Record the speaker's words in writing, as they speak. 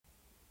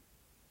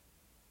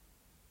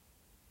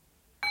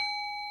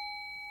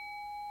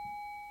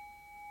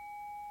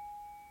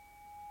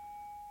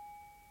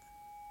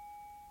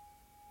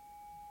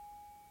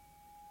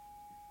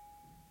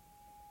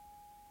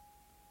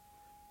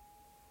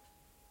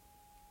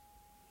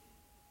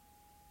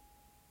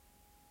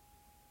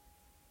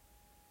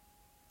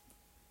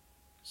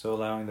so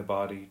allowing the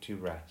body to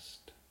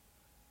rest.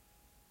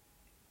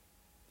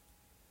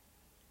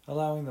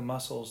 Allowing the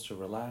muscles to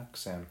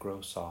relax and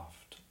grow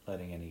soft,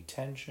 letting any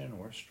tension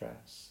or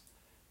stress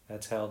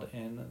that's held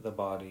in the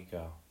body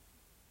go.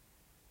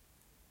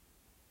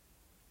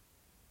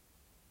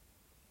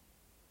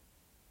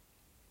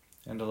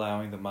 And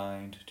allowing the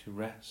mind to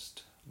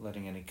rest,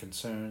 letting any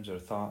concerns or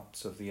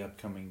thoughts of the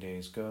upcoming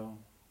days go.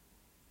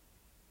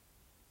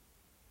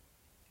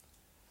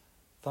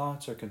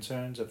 Thoughts or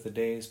concerns of the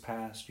days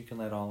past, you can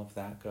let all of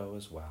that go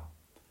as well,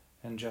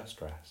 and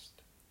just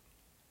rest.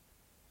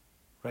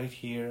 Right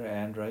here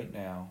and right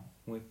now,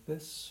 with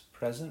this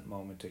present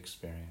moment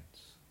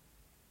experience.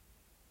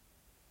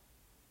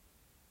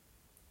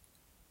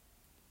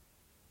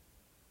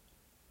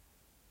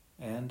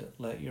 And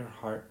let your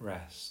heart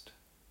rest,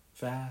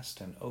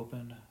 vast and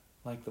open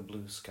like the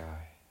blue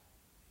sky.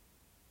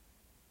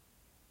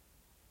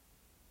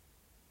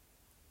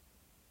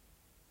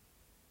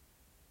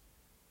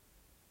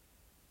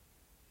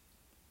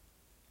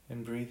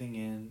 And breathing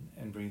in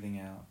and breathing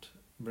out,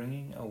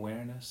 bringing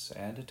awareness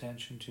and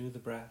attention to the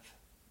breath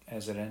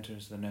as it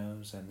enters the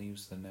nose and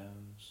leaves the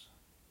nose.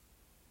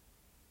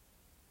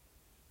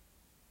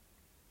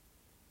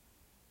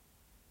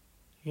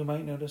 You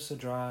might notice a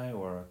dry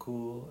or a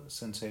cool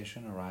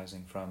sensation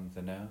arising from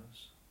the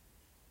nose.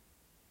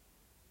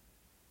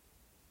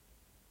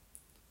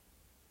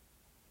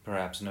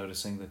 Perhaps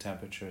noticing the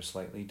temperature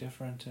slightly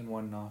different in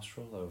one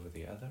nostril over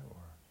the other, or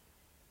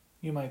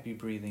you might be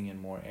breathing in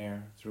more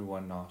air through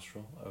one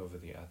nostril over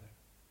the other.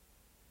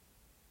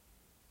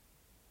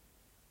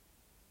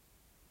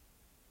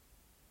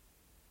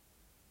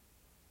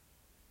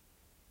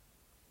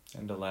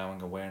 And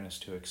allowing awareness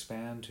to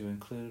expand to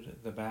include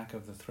the back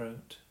of the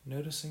throat,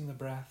 noticing the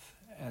breath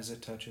as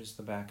it touches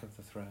the back of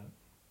the throat.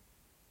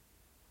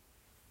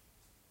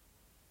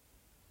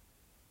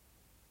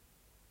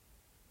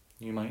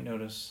 You might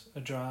notice a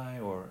dry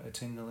or a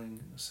tingling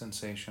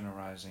sensation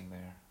arising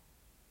there.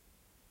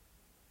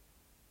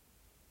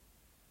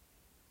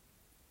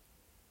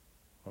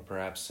 Or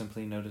perhaps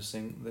simply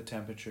noticing the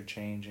temperature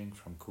changing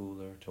from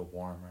cooler to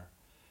warmer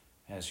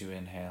as you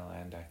inhale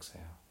and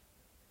exhale.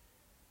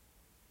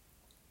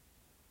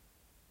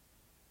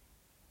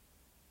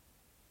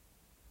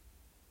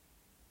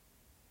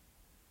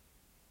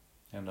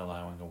 And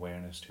allowing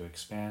awareness to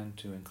expand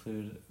to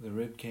include the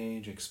rib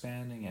cage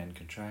expanding and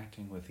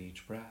contracting with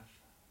each breath.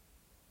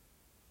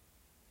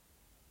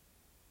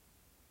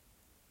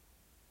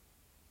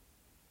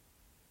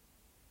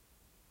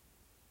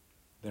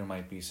 There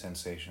might be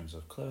sensations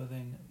of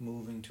clothing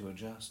moving to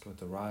adjust with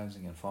the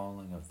rising and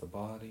falling of the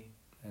body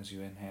as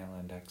you inhale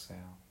and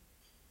exhale.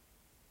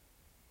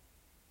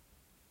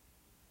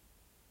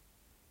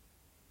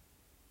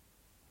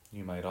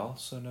 You might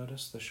also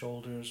notice the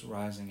shoulders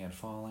rising and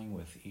falling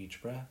with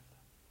each breath.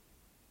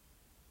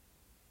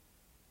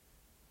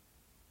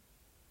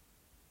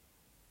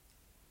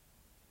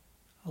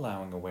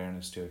 Allowing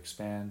awareness to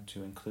expand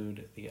to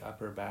include the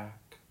upper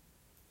back.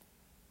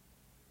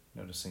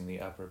 Noticing the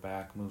upper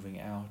back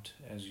moving out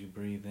as you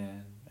breathe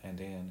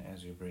in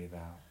as you breathe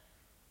out.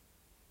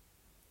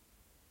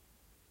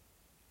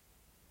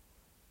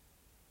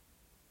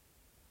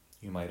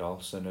 You might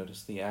also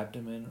notice the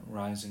abdomen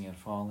rising and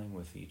falling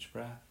with each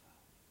breath.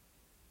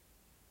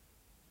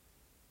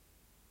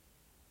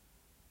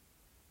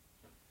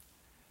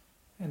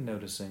 And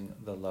noticing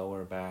the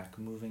lower back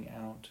moving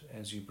out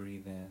as you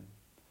breathe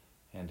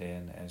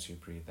in as you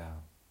breathe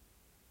out.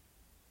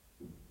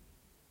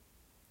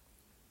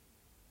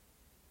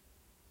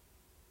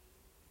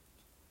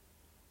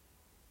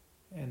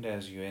 And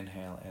as you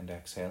inhale and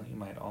exhale, you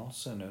might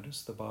also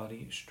notice the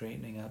body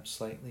straightening up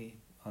slightly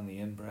on the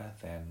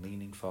in-breath and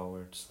leaning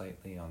forward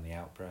slightly on the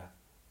out-breath.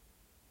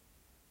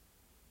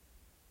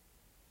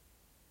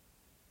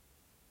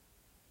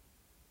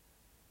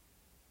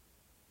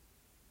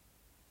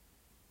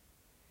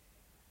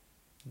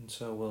 And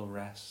so we'll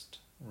rest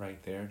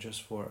right there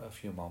just for a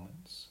few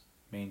moments,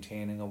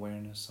 maintaining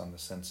awareness on the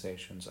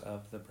sensations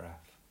of the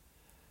breath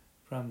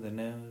from the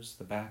nose,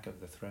 the back of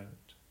the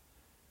throat,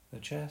 the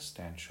chest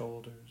and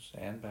shoulders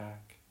and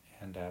back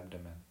and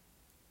abdomen,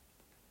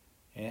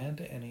 and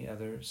any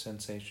other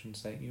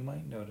sensations that you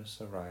might notice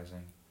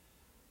arising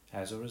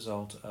as a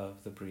result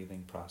of the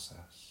breathing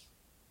process.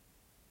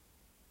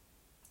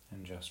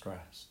 And just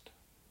rest.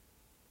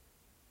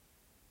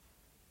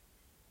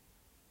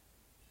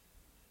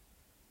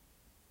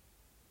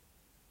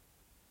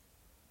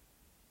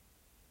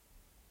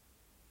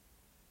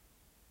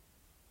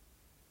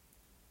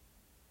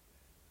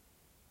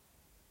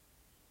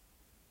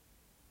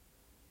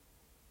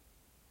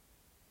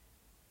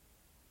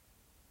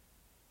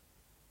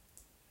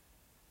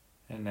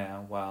 And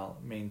now, while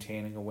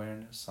maintaining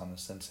awareness on the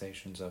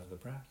sensations of the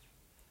breath,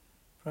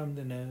 from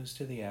the nose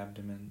to the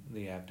abdomen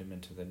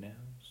to the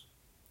nose,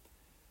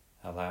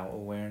 allow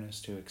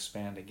awareness to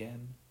expand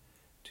again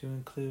to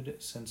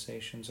include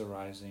sensations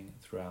arising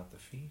throughout the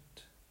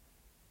feet,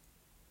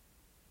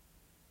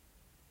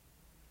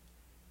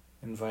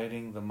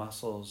 inviting the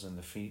muscles in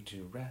the feet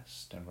to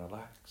rest and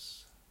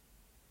relax,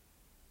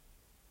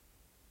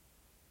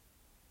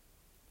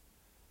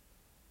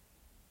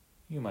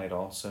 You might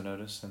also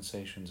notice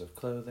sensations of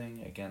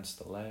clothing against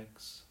the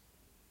legs,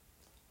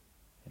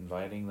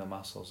 inviting the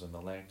muscles in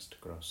the legs to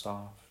grow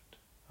soft,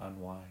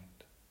 unwind.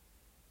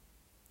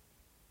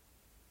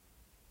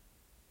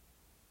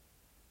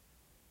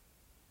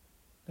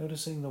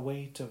 Noticing the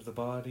weight of the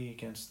body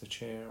against the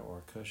chair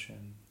or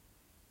cushion,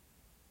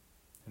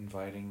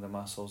 inviting the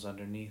muscles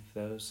underneath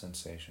those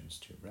sensations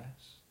to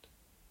rest.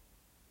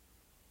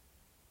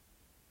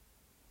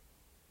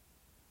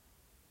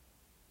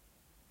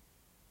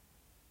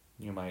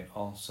 You might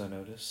also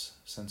notice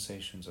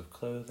sensations of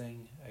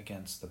clothing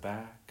against the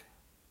back,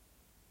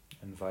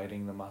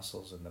 inviting the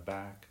muscles in the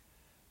back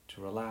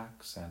to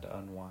relax and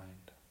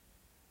unwind.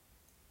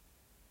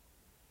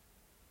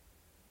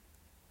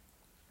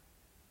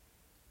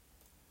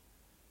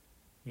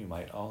 You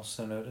might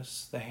also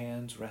notice the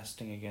hands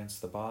resting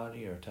against the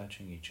body or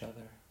touching each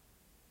other,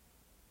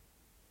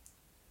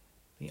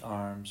 the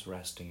arms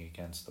resting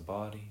against the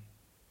body,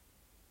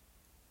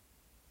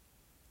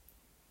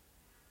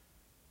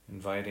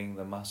 inviting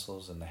the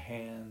muscles in the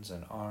hands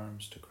and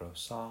arms to grow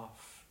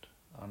soft,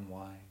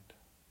 unwind.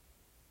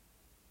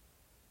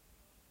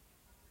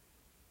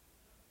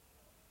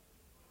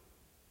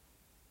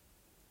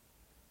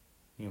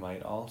 You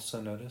might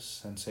also notice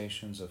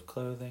sensations of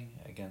clothing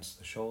against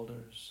the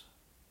shoulders,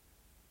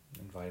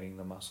 inviting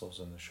the muscles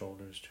in the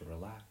shoulders to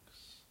relax.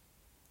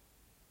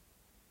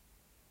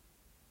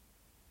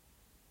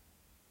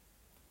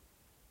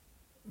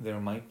 There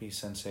might be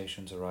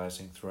sensations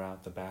arising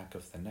throughout the back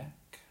of the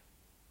neck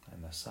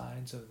and the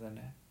sides of the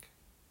neck,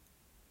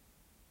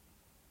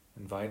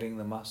 inviting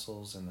the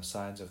muscles in the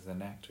sides of the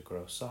neck to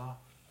grow soft.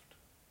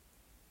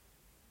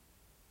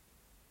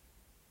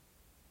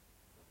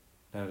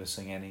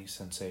 Noticing any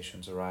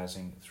sensations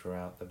arising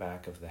throughout the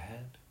back of the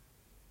head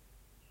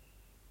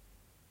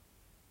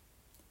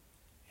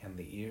and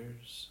the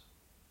ears.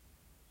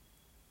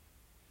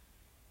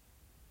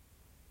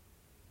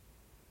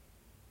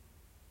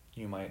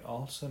 You might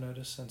also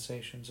notice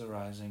sensations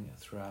arising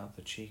throughout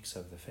the cheeks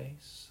of the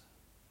face,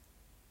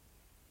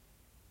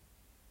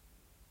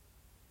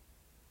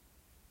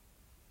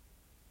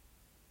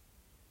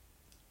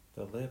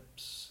 the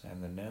lips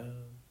and the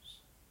nose,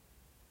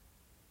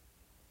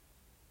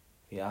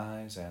 the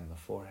eyes and the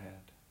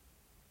forehead.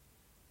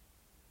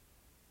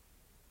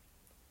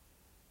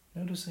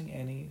 Noticing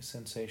any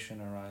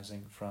sensation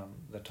arising from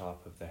the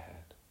top of the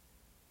head.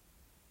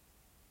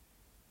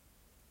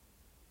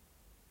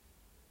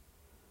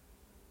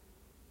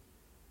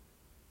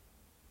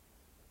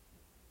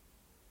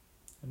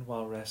 And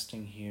while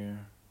resting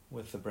here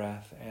with the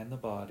breath and the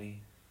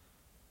body,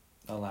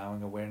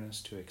 allowing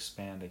awareness to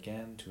expand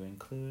again to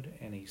include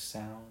any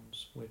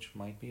sounds which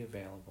might be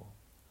available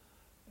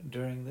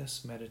during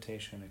this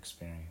meditation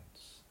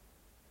experience.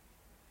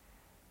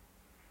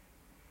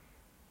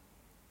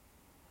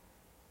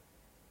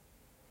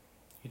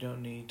 You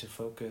don't need to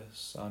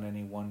focus on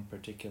any one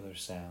particular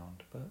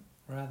sound, but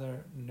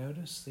rather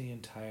notice the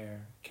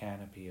entire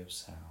canopy of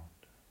sound.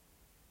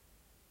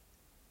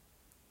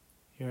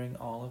 Hearing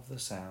all of the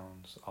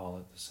sounds all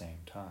at the same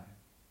time.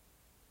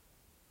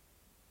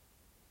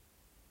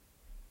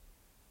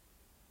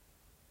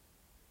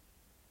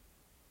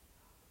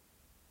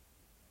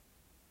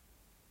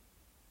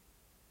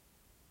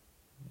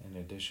 In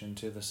addition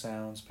to the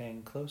sounds,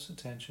 paying close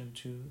attention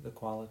to the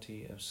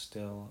quality of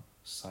still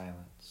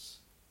silence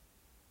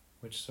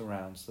which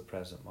surrounds the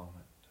present moment.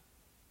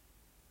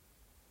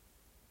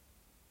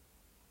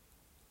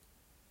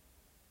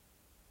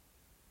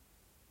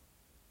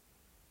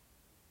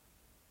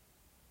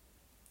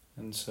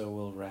 And so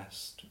we'll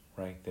rest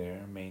right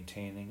there,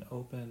 maintaining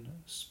open,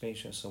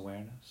 spacious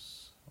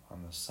awareness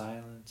on the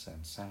silence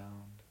and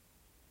sound,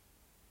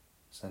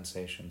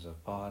 sensations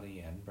of body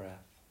and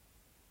breath,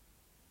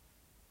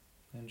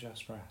 and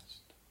just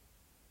rest.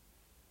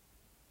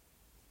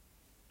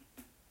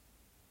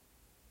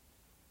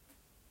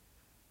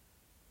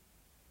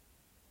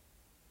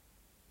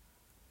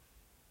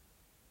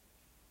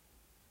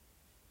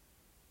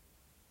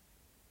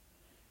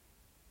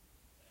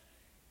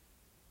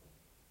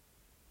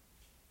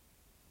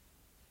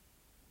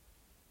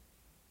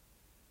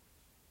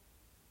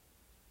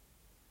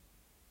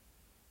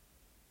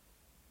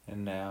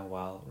 And now,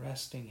 while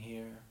resting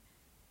here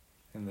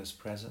in this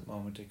present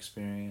moment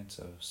experience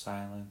of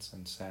silence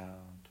and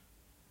sound,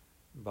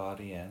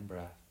 body and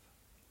breath,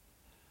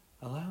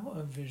 allow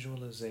a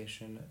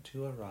visualization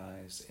to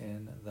arise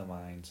in the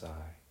mind's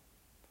eye.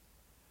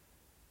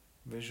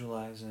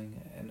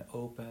 Visualizing an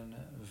open,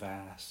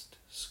 vast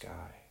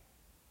sky.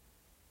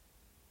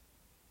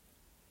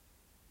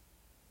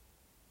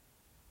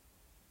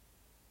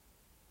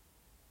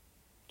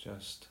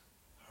 Just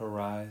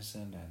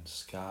horizon and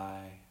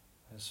sky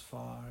as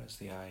far as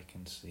the eye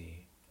can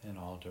see in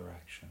all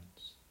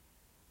directions.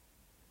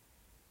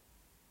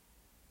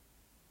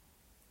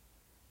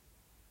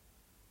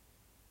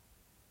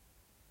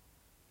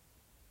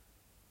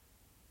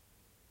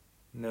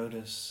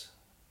 Notice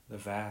the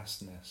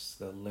vastness,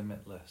 the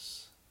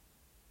limitlessness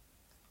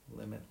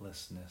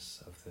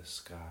of this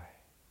sky.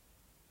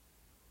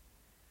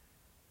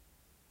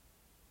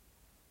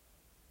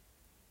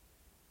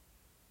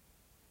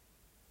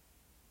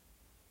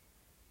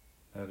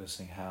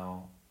 Noticing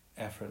how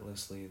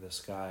effortlessly the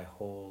sky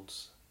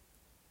holds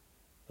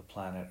the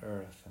planet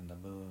Earth and the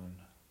moon.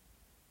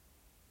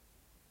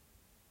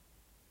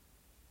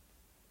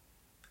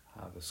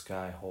 How the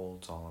sky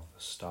holds all of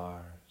the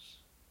stars.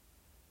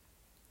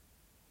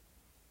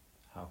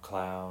 How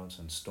clouds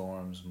and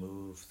storms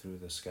move through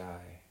the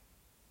sky.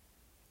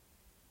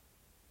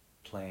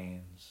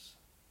 Plains.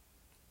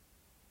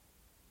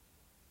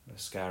 The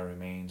sky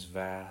remains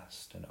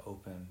vast and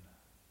open,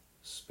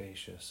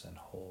 spacious and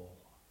whole.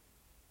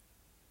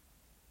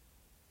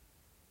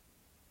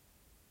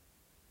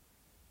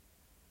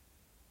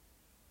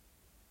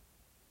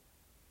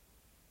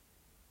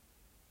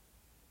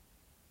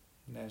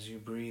 And as you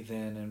breathe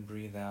in and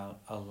breathe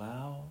out,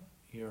 allow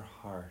your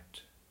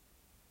heart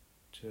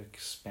to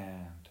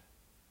expand,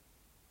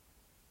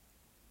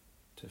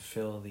 to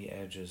fill the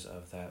edges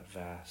of that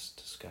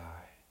vast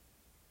sky.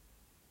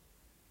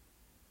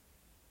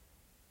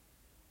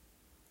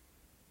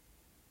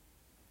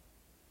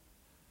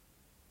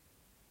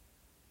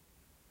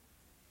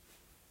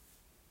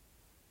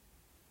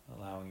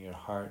 Allowing your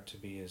heart to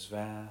be as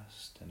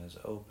vast and as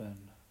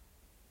open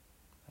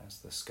as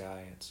the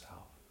sky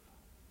itself.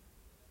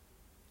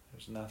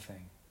 There's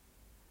nothing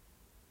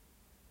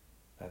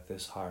that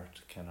this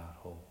heart cannot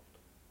hold.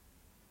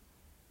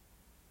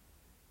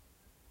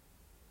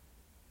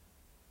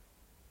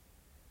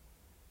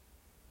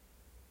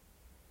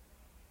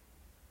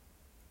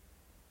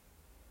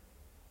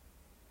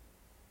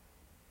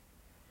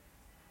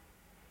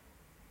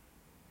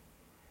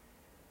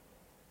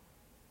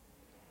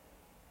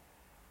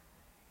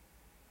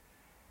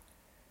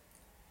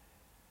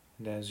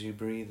 And as you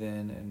breathe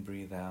in and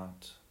breathe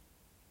out,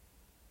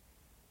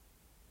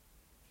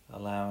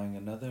 allowing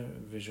another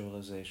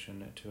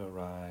visualization to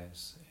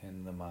arise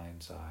in the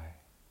mind's eye.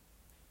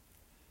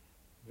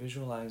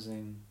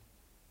 Visualizing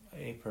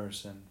a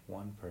person,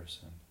 one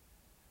person,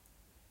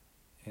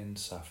 in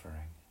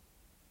suffering,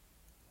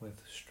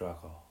 with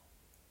struggle.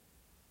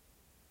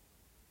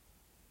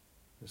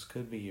 This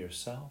could be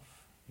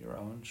yourself, your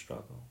own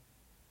struggle,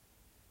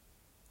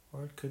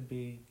 or it could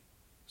be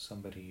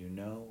somebody you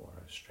know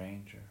or a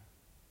stranger.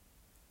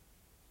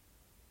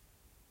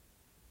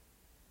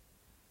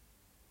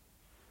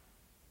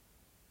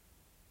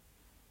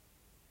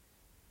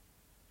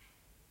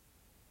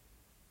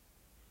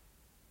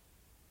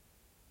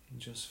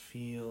 Just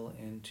feel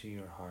into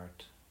your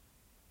heart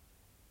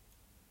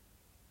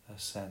a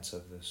sense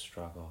of this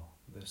struggle,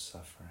 this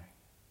suffering.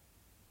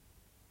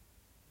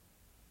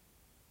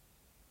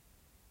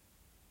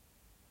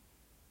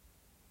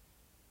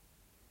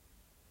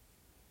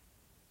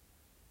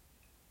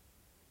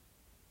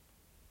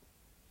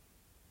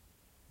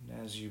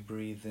 And as you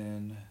breathe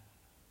in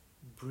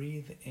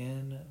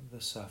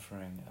the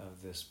suffering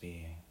of this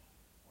being,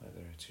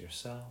 whether it's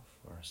yourself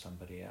or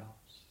somebody else.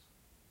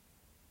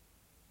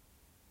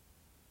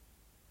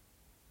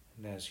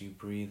 And as you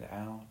breathe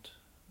out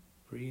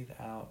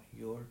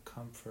your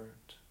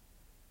comfort,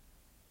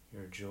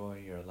 your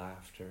joy, your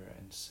laughter,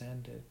 and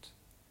send it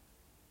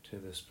to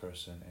this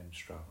person in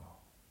struggle.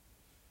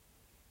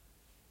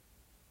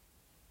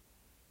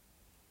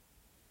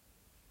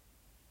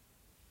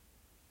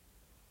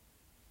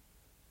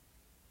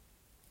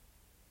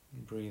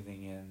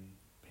 Breathing in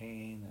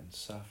pain and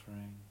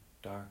suffering,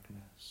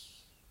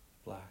 darkness,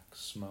 black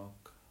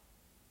smoke.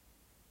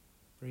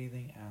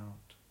 Breathing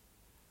out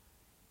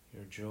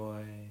your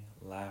joy,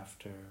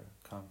 laughter,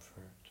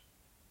 comfort,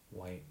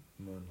 white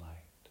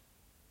moonlight.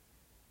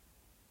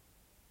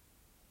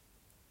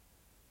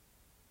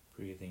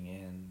 Breathing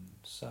in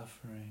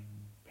suffering,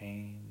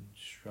 pain,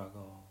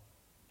 struggle,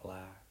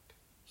 black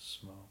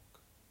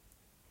smoke.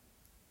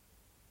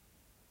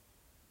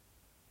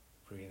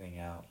 Breathing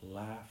out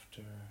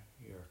laughter,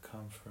 your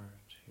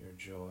comfort, your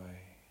joy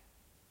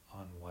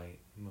on white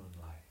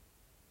moonlight.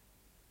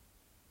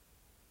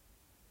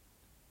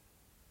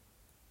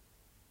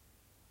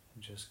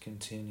 And just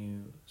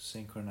continue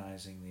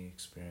synchronizing the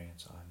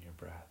experience on your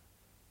breath.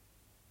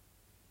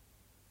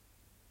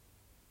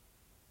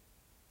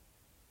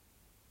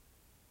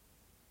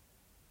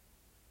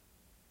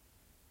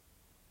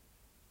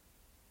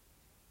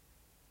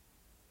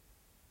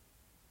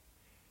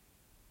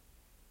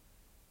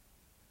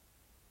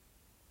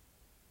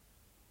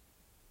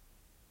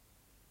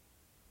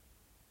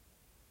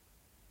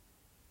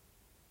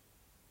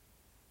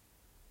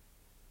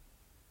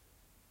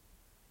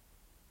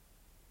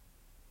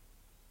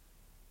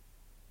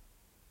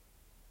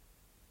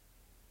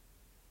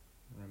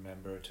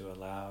 Remember to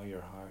allow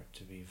your heart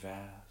to be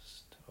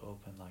vast,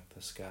 open like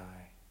the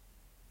sky,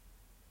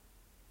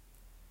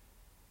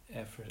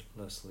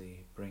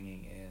 effortlessly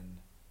bringing in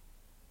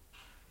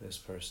this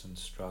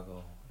person's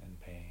struggle and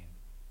pain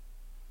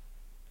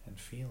and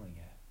feeling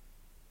it,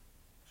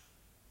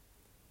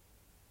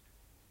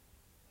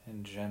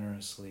 and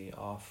generously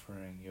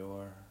offering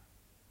your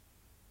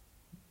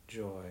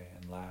joy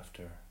and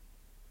laughter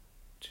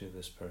to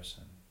this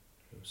person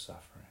who's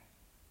suffering.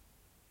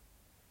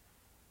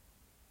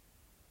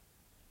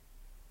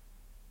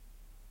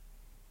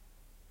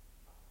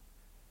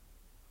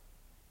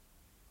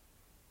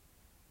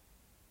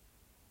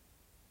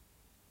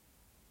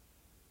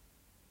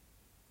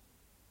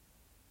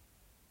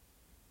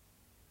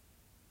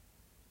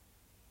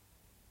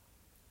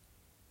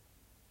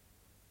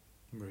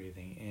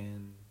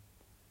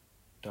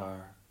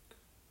 dark,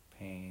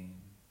 pain,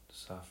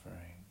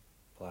 suffering,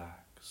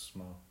 black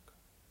smoke.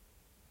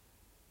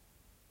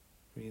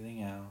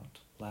 Breathing out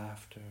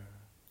laughter,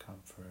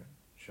 comfort,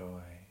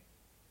 joy,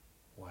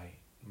 white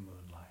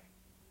moonlight.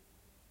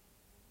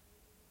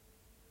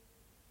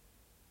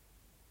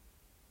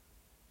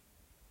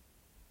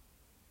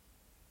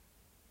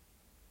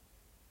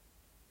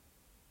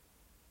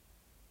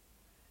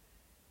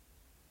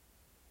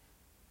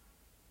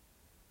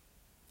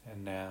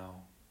 And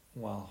now,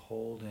 while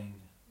holding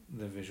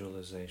the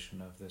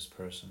visualization of this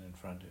person in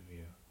front of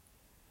you,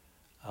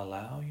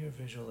 allow your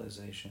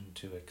visualization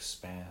to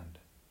expand,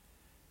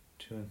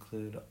 to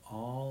include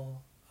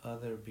all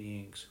other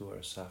beings who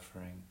are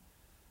suffering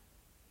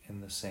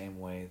in the same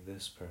way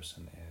this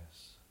person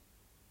is.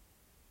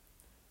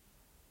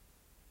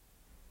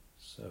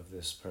 So if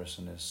this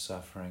person is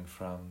suffering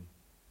from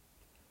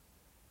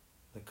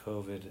the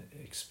COVID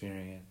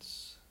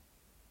experience,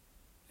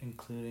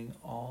 including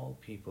all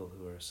people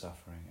who are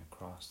suffering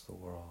across the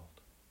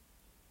world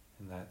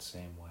in that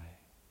same way.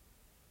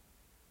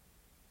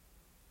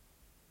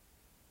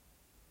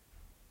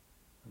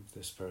 If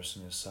this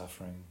person is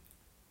suffering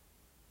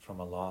from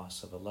a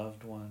loss of a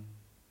loved one,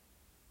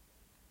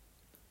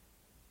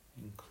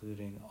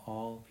 including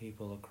all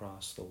people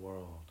across the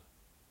world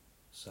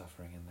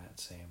suffering in that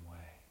same way.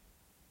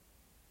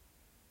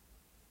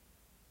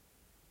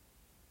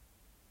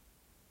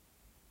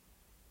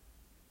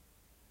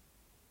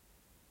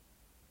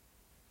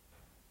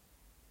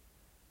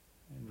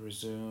 And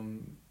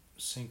resume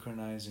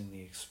synchronizing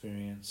the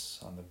experience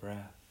on the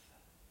breath,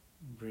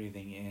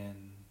 breathing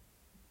in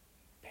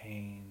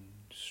pain,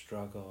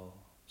 struggle,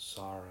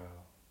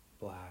 sorrow,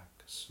 black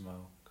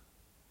smoke.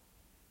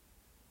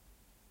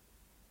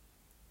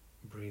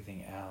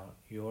 Breathing out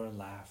your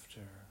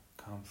laughter,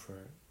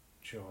 comfort,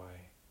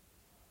 joy,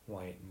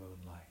 white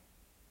moonlight.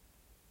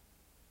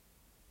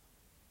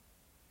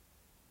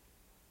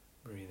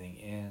 Breathing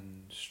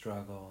in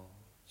struggle,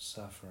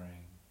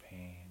 suffering,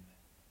 pain,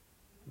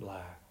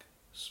 black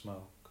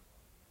smoke.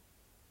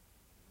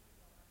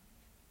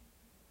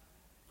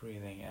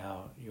 Breathing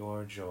out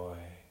your joy,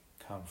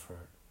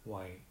 comfort,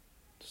 white,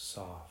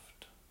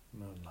 soft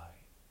moonlight.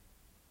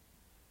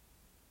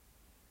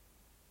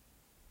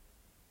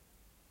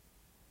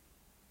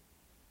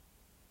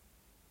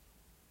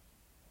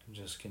 And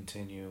just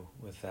continue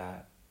with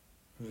that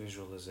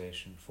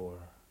visualization for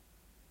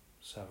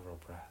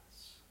several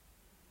breaths.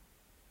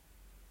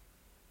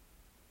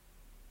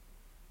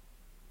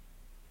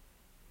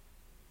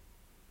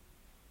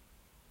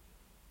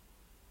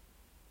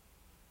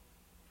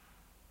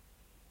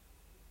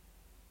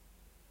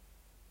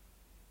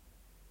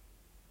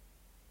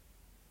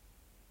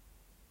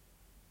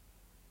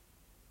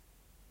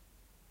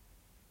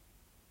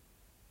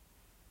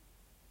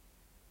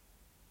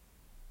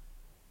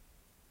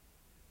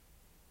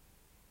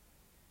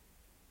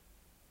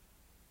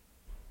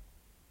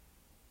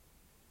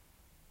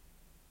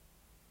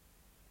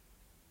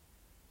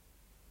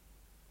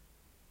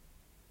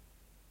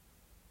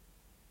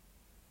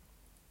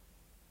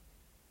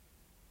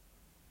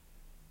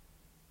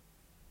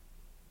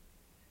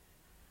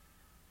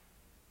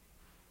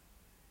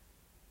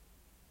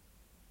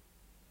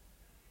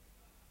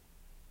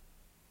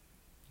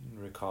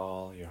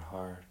 Recall your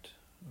heart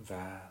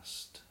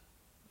vast,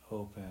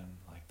 open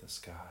like the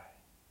sky.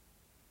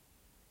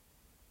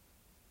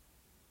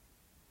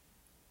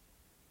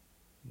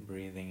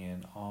 Breathing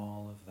in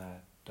all of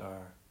that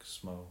dark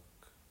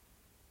smoke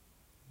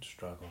and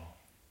struggle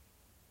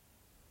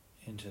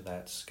into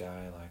that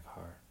sky-like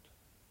heart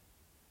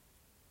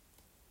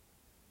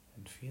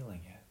and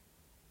feeling it.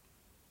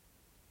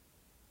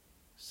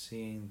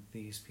 Seeing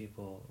these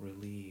people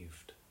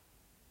relieved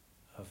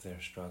of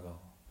their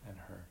struggle and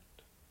hurt.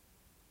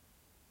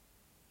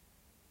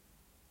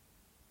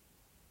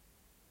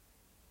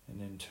 And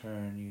in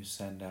turn, you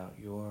send out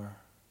your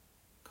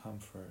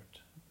comfort,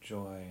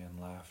 joy, and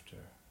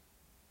laughter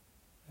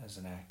as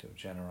an act of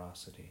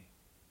generosity.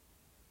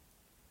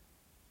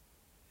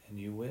 And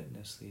you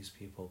witness these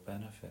people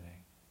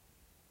benefiting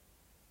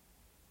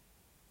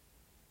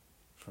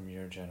from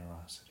your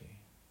generosity,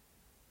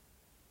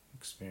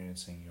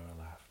 experiencing your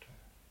laughter.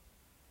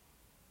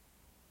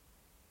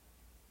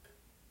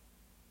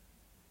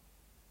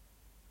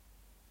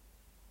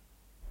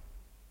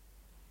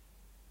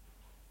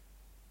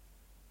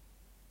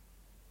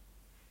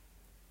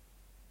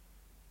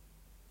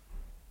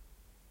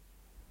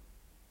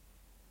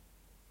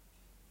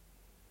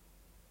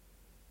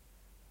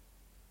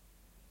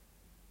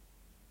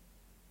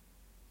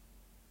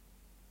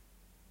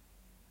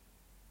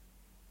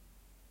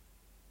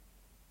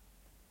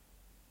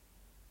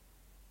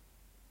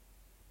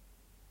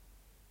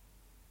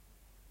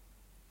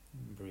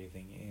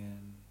 Breathing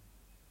in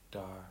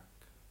dark,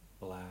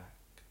 black,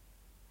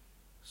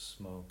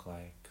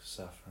 smoke-like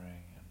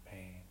suffering and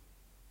pain.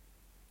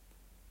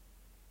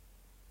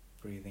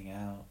 Breathing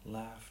out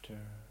laughter,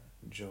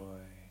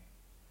 joy,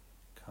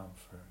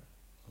 comfort,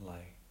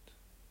 light,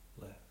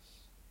 bliss.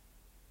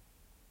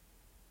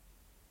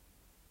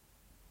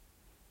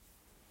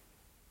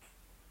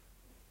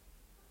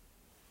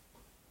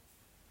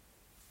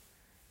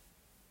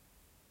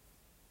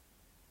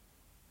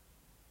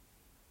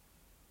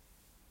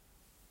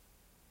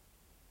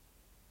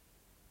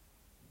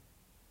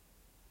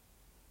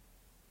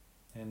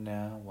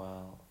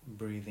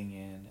 breathing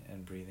in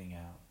and breathing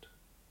out,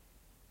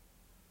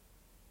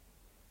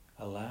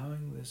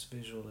 allowing this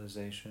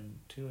visualization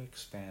to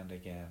expand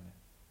again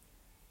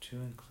to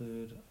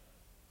include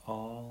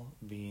all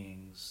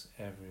beings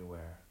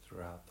everywhere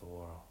throughout the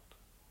world.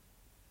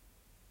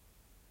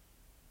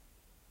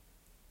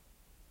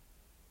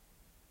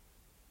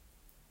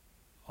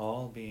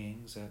 All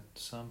beings at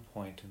some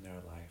point in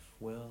their life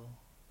will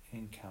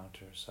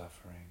encounter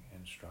suffering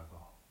and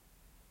struggle.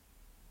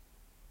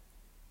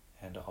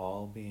 And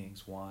all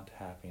beings want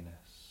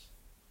happiness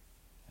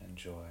and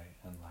joy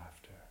and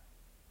laughter.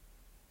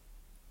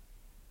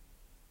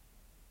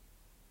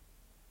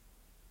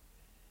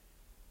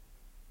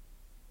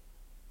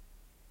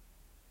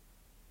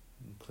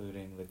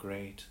 Including the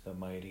great, the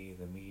mighty,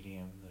 the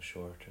medium, the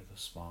short or the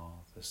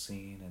small, the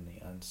seen and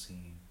the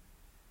unseen.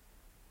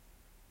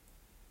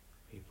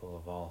 People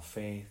of all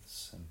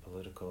faiths and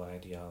political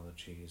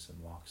ideologies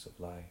and walks of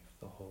life,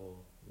 the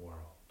whole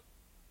world.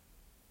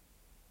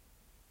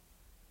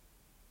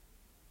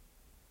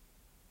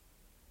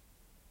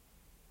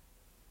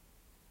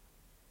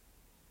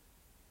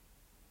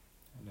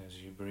 And as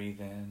you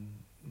breathe in,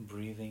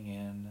 breathing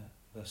in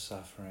the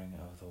suffering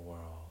of the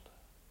world,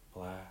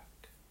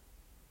 black,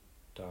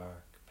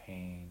 dark,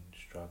 pain,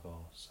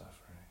 struggle, suffering.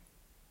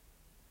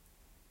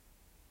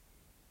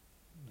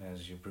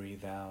 As you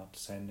breathe out,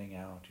 sending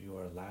out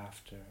your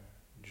laughter,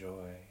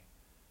 joy,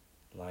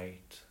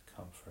 light,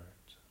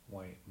 comfort,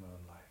 white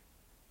moonlight.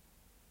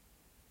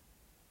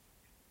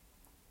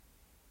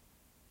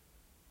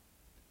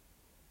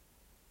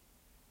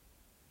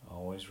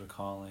 Always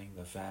recalling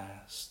the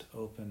vast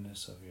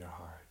openness of your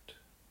heart,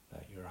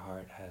 that your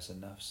heart has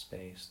enough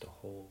space to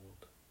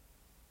hold,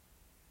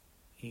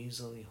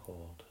 easily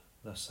hold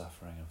the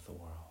suffering of the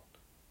world.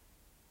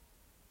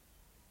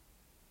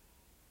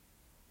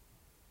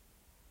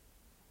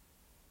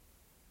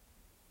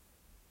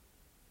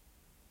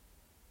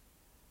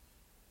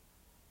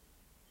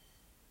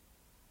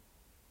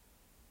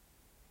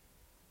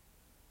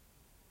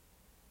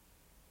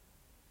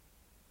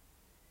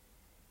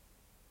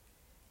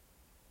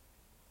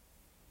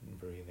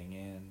 Breathing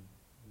in,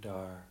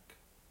 dark,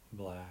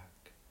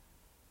 black,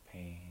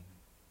 pain,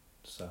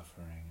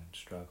 suffering, and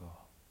struggle.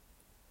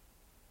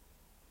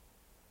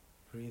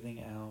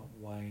 Breathing out,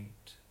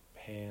 white,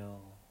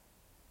 pale,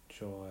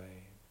 joy,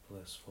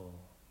 blissful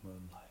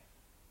moonlight.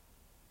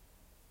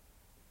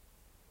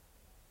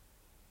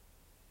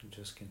 And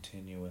just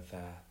continue with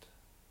that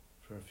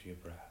for a few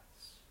breaths.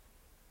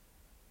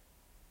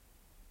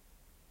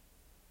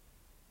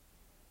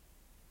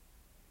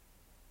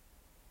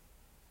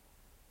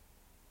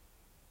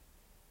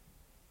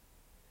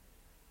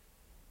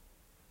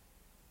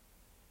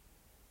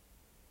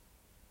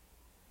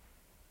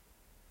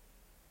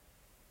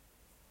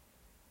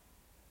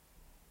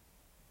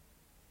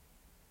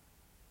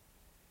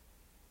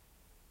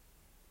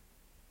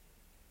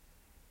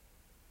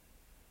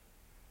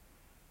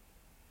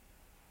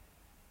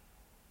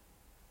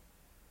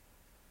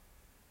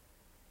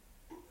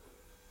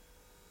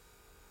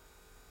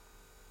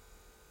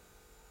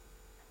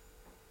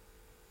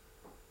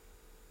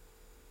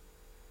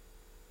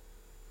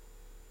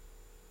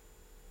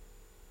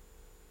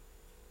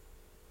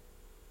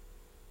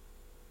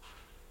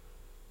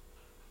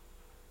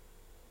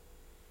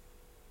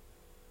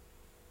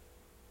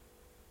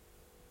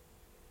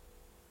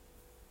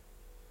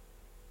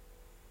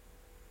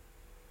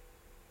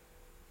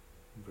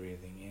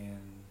 Breathing in,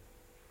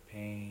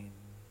 pain,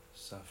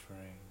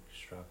 suffering,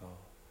 struggle,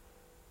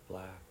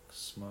 black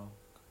smoke.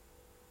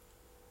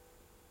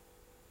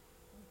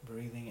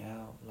 Breathing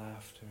out,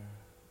 laughter,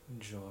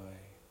 joy,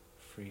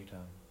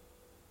 freedom,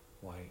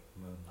 white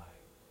moonlight.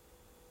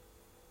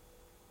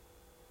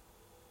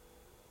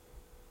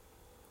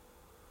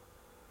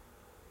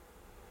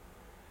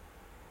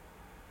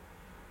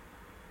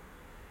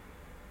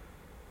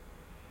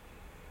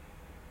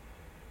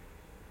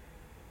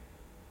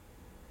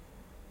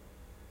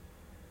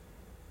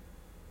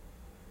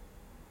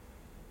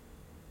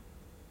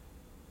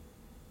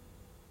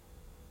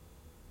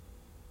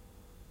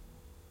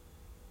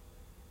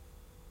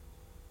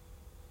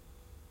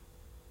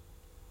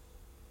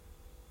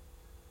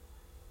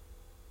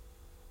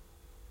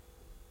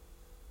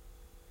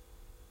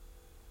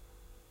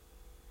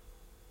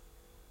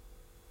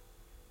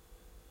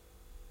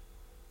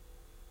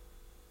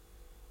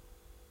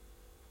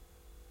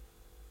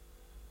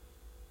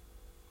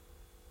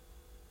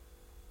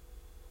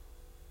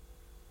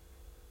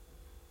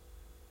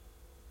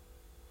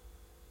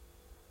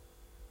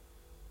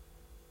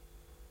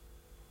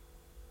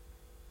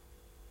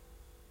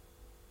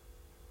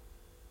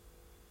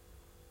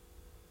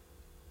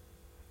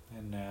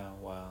 And now,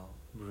 while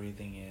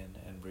breathing in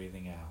and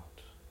breathing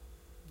out,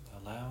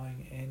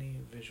 allowing any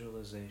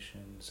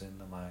visualizations in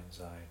the mind's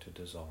eye to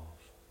dissolve.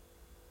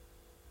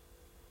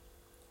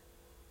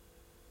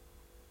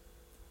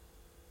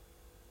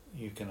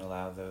 You can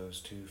allow those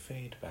to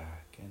fade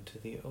back into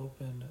the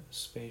open,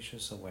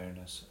 spacious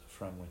awareness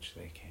from which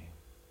they came.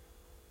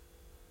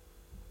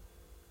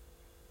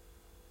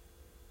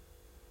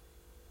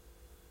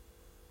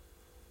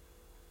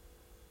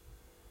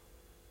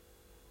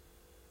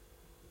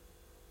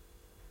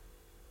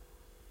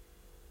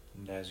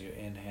 as you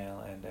inhale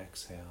and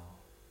exhale,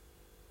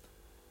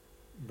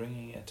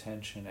 bringing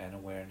attention and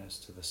awareness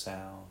to the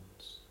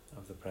sounds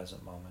of the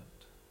present moment.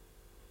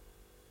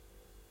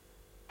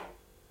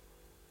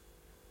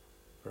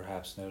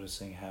 Perhaps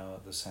noticing how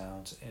the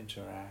sounds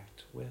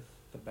interact with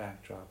the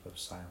backdrop of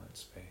silent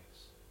space.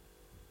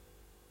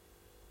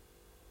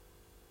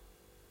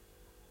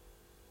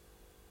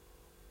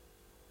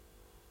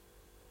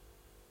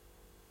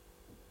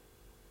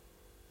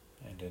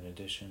 And in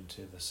addition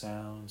to the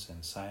sounds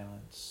and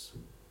silence,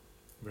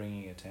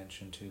 bringing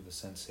attention to the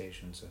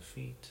sensations of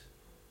feet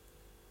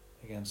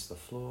against the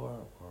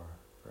floor, or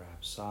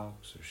perhaps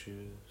socks or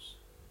shoes.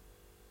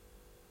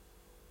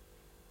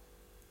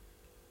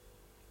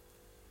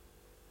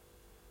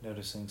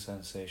 Noticing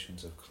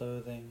sensations of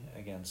clothing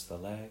against the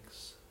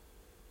legs,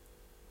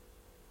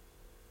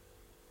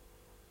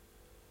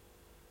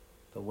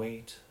 the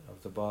weight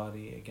of the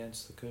body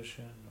against the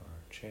cushion or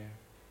chair,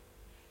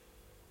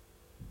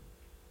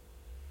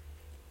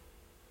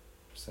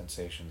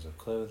 sensations of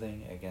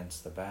clothing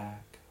against the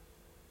back,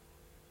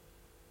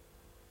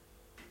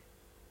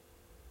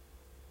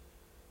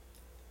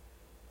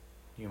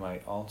 you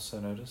might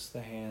also notice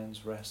the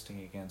hands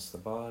resting against the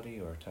body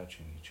or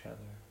touching each other,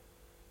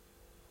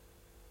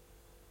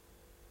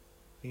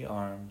 the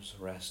arms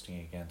resting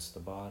against the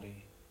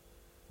body,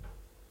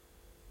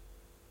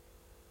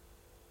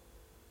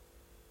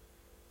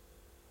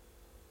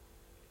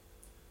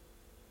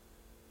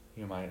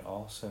 you might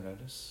also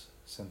notice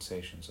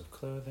sensations of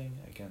clothing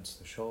against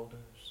the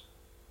shoulders,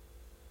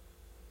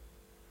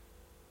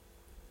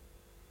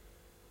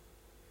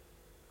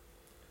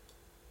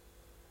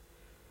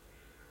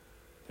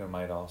 there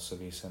might also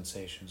be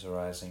sensations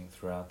arising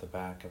throughout the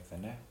back of the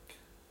neck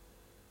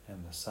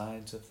and the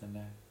sides of the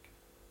neck,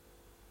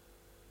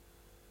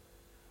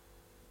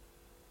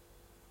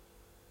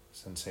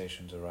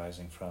 sensations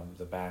arising from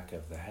the back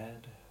of the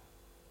head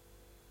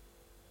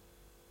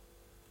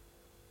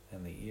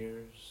and the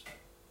ears,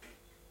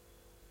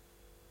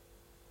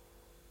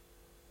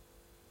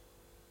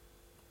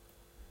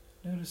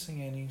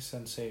 noticing any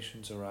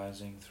sensations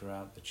arising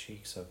throughout the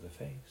cheeks of the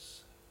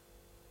face,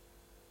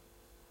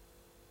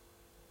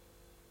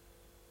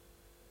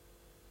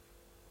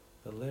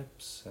 the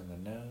lips and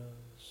the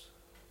nose,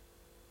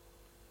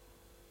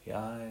 the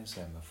eyes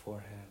and the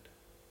forehead.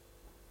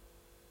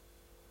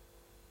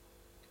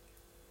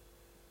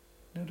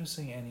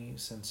 Noticing any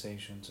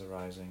sensations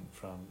arising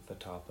from the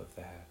top of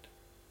the head.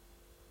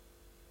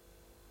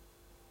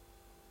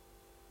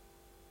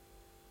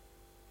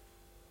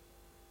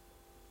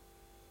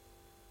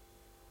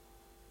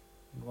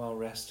 And while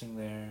resting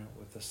there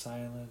with the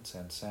silence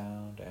and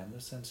sound and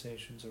the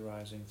sensations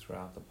arising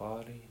throughout the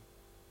body,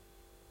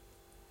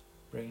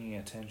 bringing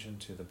attention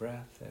to the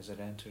breath as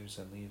it enters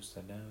and leaves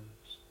the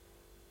nose.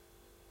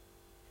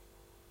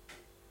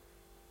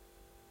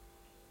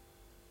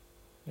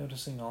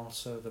 Noticing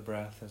also the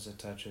breath as it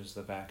touches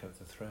the back of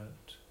the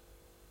throat.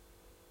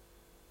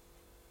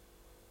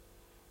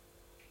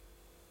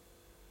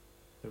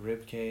 The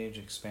rib cage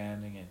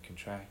expanding and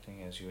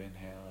contracting as you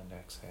inhale and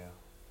exhale.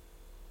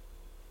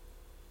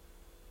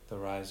 The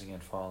rising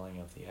and falling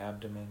of the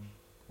abdomen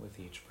with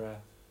each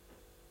breath.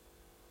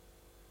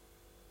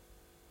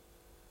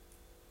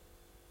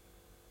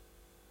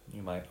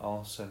 You might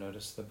also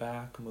notice the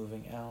back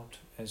moving out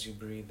as you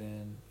breathe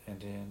in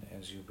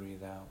as you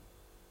breathe out.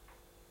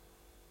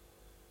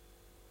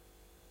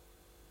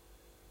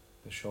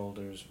 The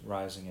shoulders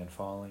rising and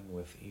falling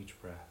with each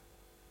breath.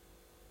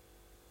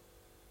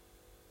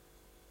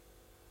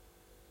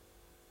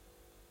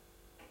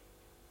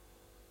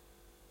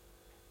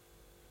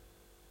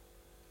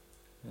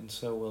 And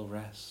so we'll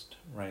rest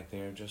right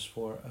there just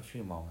for a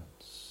few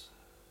moments,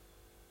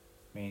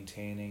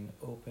 maintaining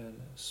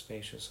open,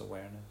 spacious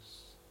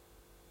awareness.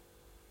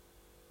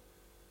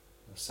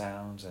 The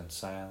sounds and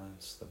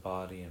silence, the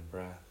body and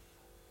breath.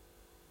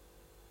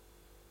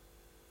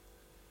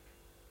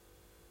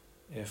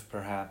 If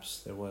perhaps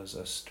there was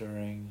a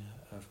stirring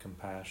of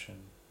compassion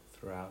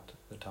throughout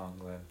the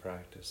Tonglen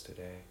practice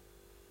today,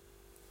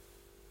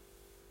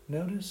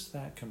 notice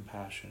that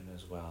compassion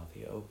as well,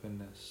 the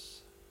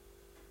openness,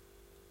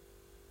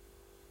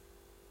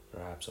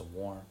 perhaps a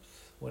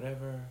warmth,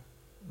 whatever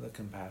the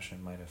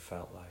compassion might have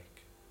felt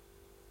like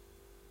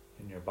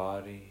in your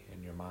body,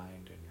 in your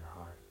mind, in your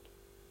heart.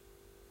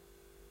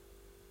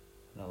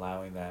 And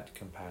allowing that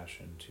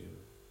compassion to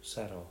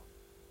settle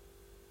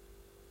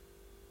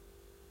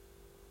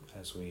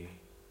as we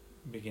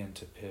begin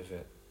to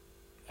pivot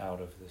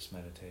out of this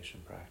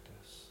meditation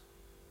practice.